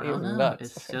convincing Kenny is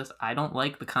nuts. It's just, I don't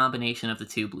like the combination of the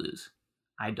two blues.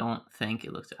 I don't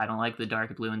like the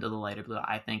darker blue into the lighter blue.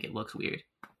 I think it looks weird.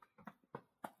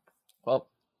 Well,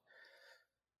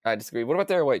 I disagree. What about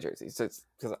their away jerseys?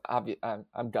 Because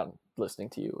I'm done listening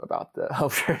to you about the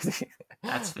home jersey.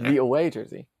 That's fair. The away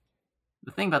jersey.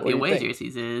 The thing about the away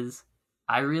jerseys is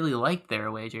I really like their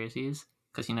away jerseys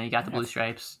because you got the blue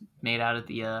stripes made out of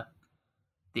the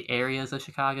areas of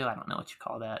Chicago. I don't know what you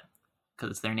call that because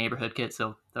it's their neighborhood kit.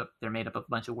 So they're made up of a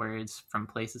bunch of words from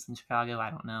places in Chicago. I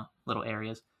don't know, little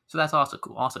areas. So that's also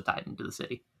cool. Also tied into the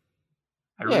city.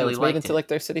 I really liked it. It's made into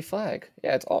their city flag.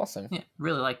 Yeah, it's awesome. Yeah,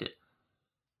 really liked it.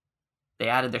 They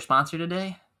added their sponsor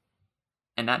today,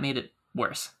 and that made it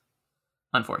worse,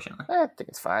 unfortunately. I think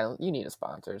it's fine. You need a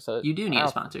sponsor. So you do need a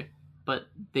sponsor. But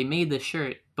they made this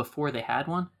shirt before they had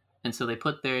one, and so they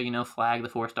put their, flag, the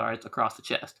 4 stars, across the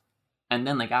chest. And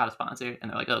then they got a sponsor,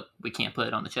 and they're like, oh, we can't put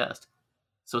it on the chest.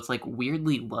 So it's,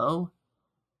 weirdly low,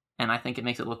 and I think it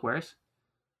makes it look worse.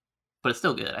 But it's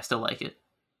still good. I still like it.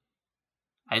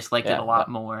 I just liked it a Yeah, lot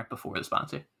more before the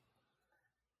sponsor.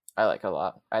 I like it a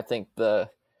lot. I think the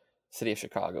city of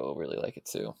Chicago will really like it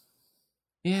too.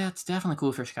 Yeah, it's definitely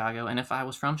cool for Chicago. And if I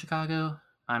was from Chicago,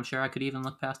 I'm sure I could even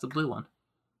look past the blue one.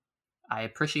 I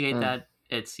appreciate that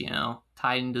it's,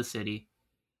 tied into the city.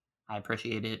 I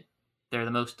appreciate it. They're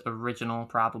the most original,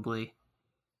 probably.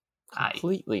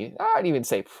 Completely. I'd even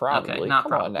say probably. Okay, not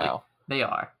Come probably. on now. They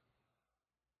are.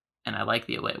 And I like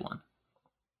the away one.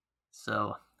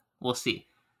 So, we'll see.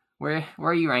 Where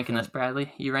are you ranking this,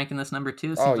 Bradley? You ranking this number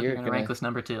 2? Seems like you're going to rank this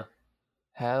number 2.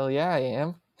 Hell yeah, I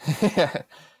am.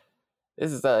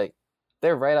 This is like,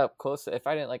 they're right up close. If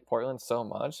I didn't like Portland so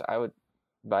much, I would,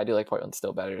 but I do like Portland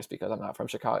still better just because I'm not from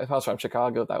Chicago. If I was from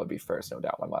Chicago, that would be first, no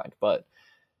doubt in my mind. But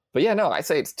yeah, no, I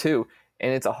say it's 2,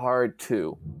 and it's a hard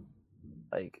 2.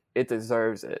 Like, it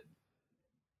deserves it.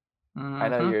 Mm-hmm. I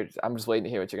know I'm just waiting to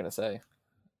hear what you're going to say.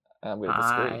 I'm going to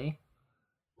disagree.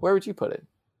 Where would you put it?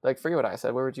 Like, forget what I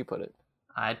said. Where would you put it?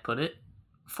 I'd put it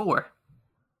 4.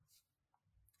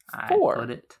 4? I'd put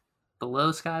it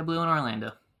below Sky Blue in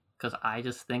Orlando because I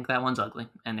just think that one's ugly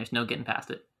and there's no getting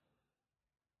past it.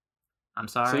 I'm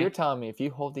sorry. So you're telling me if you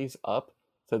hold these up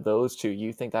to those 2,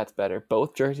 you think that's better?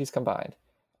 Both jerseys combined.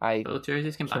 Both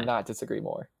jerseys combined. Cannot disagree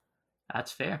more.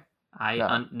 That's fair. Your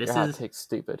hot take's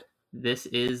stupid. This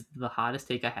is the hottest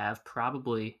take I have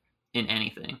probably in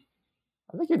anything.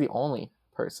 I think you're the only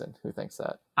person who thinks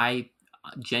that. I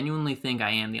genuinely think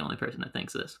I am the only person that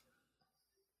thinks this.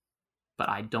 But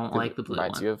I don't like the blue one. It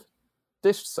reminds you of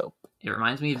dish soap. It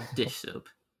reminds me of dish soap.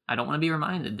 I don't want to be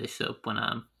reminded of dish soap when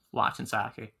I'm watching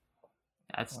soccer.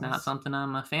 That's not something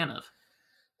I'm a fan of.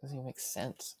 Doesn't even make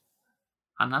sense.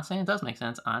 I'm not saying it does make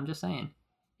sense. I'm just saying.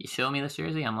 You show me this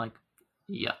jersey, I'm like,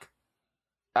 yuck.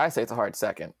 I say it's a hard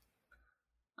second.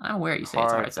 I'm aware you say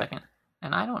it's a hard second.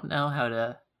 And I don't know how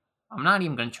to... I'm not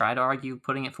even going to try to argue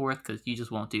putting it 4th because you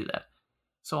just won't do that.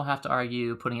 So I'll have to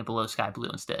argue putting it below Sky Blue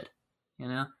instead.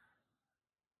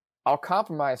 I'll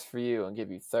compromise for you and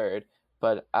give you 3rd,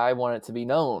 but I want it to be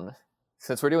known,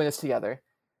 since we're doing this together,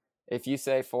 if you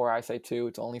say 4, I say 2,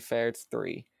 it's only fair, it's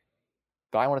 3.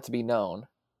 But I want it to be known,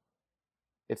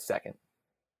 it's 2nd.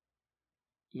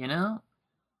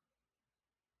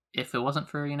 If it wasn't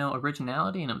for,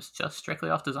 originality and it was just strictly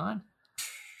off design,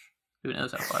 who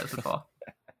knows how far this would fall.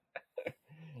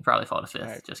 It'd probably fall to 5th,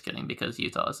 right. Just kidding, because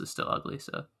Utah's is still ugly,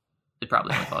 so it'd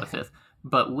probably only fall to 5th.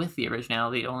 But with the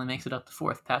originality, it only makes it up to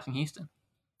 4th, passing Houston.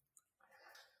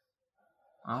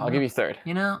 I'll give you 3rd.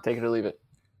 Take it or leave it.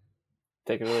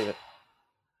 Take it or leave it.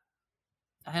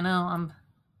 I know,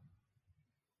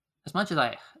 as much as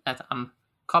I'm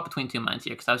caught between 2 minds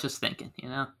here, because I was just thinking,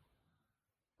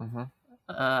 Mm-hmm.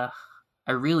 I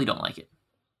really don't like it.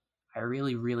 I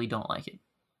really, really don't like it.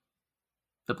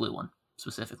 The blue one,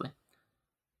 specifically.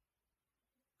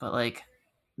 But,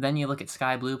 then you look at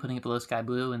Sky Blue, putting it below Sky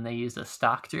Blue, and they used a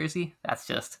stock jersey. That's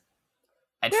just...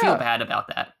 I'd feel bad about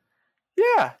that.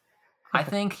 Yeah. I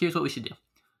think, here's what we should do.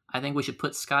 I think we should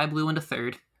put Sky Blue into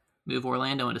 3rd, move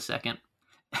Orlando into 2nd,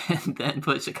 and then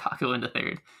put Chicago into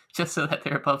 3rd, just so that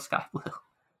they're above Sky Blue.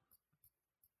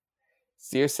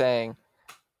 So you're saying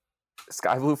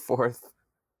Sky Blue 4th,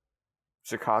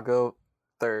 Chicago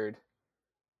 3rd,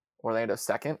 Orlando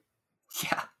 2nd?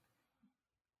 Yeah.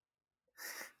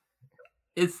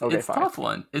 It's a tough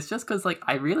one. It's just because,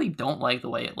 I really don't like the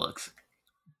way it looks.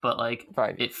 But,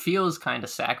 it feels kind of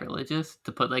sacrilegious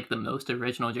to put, the most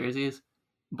original jerseys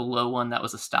below one that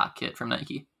was a stock kit from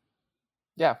Nike.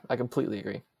 Yeah, I completely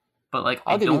agree. But,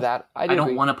 I'll give you that. I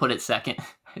don't want to put it 2nd.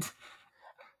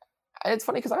 It's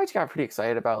funny because I actually got pretty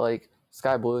excited about,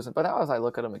 Sky Blues. But now as I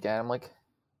look at them again, I'm like,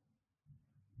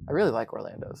 I really like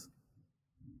Orlando's.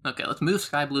 Okay, let's move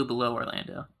Sky Blue below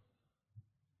Orlando.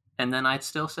 And then I'd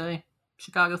still say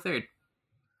Chicago 3rd.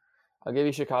 I'll give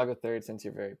you Chicago 3rd since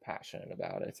you're very passionate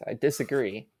about it. I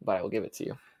disagree, but I will give it to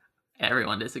you.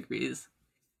 Everyone disagrees.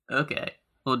 Okay,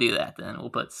 we'll do that then. We'll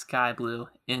put Sky Blue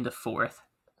into 4th.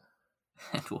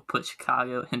 And we'll put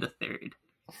Chicago into 3rd.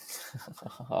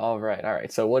 All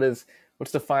right. So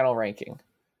what's the final ranking?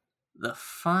 The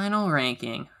final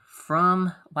ranking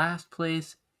from last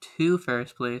place to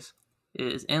first place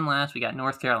is in last. We got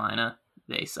North Carolina.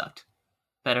 They sucked.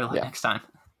 Better luck next time.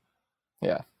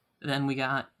 Yeah. Then we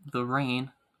got the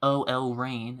Reign, OL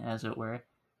Reign, as it were,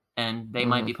 and they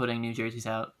might be putting new jerseys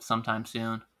out sometime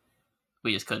soon.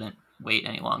 We just couldn't wait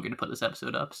any longer to put this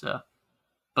episode up.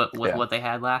 But with what they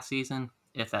had last season,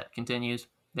 if that continues,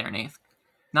 they're in 8th.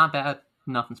 Not bad,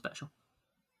 nothing special.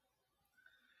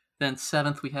 Then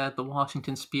 7th, we had the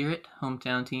Washington Spirit,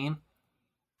 hometown team,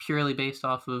 purely based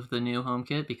off of the new home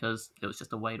kit because it was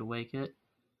just a white away kit.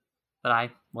 but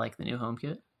I like the new home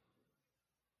kit.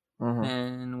 Mm-hmm.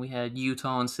 Then we had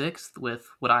Utah in 6th with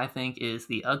what I think is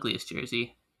the ugliest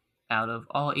jersey out of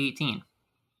all 18.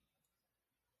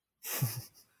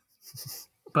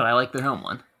 But I like their home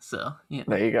one, so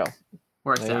There you go.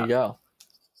 Works there out. You go.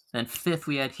 Then 5th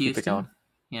we had Keep it going.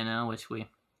 Houston, which we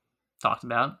talked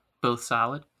about, both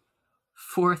solid.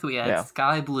 4th we had Yeah.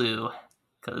 Sky Blue,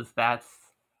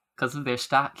 because of their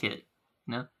stock kit,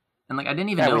 And like I didn't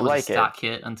even know it was a stock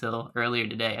kit until earlier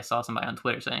today. I saw somebody on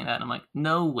Twitter saying that, and I'm like,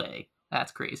 no way,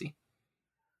 that's crazy.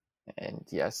 And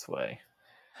yes way.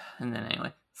 And then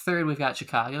anyway, 3rd we've got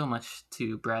Chicago, much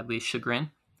to Bradley's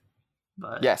chagrin.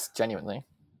 But yes, genuinely.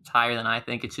 It's higher than I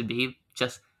think it should be.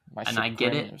 I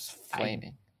get it. Is flaming.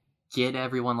 I get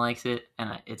everyone likes it,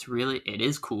 and it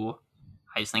is cool.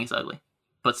 I just think it's ugly.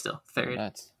 But still, 3rd.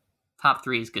 Nuts. Top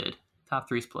 3 is good. Top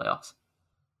 3 is playoffs.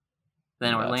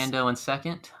 Then Nuts. Orlando in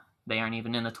 2nd. They aren't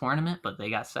even in the tournament, but they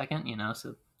got 2nd,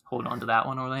 so hold on to that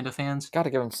one, Orlando fans. Got to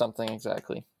give them something,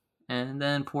 exactly. And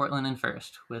then Portland in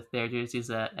 1st with their jerseys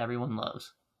that everyone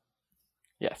loves.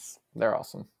 Yes, they're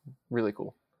awesome. Really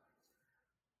cool.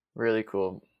 Really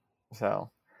cool.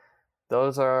 So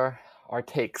those are our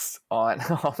takes on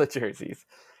all the jerseys.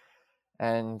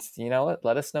 And you know what?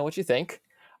 Let us know what you think.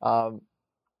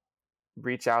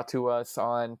 Reach out to us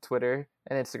on Twitter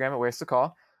and Instagram at Where's the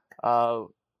Call.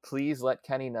 Please let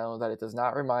Kenny know that it does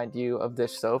not remind you of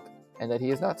dish soap and that he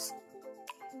is nuts.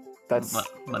 Let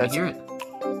me hear it.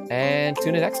 And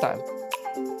tune in next time.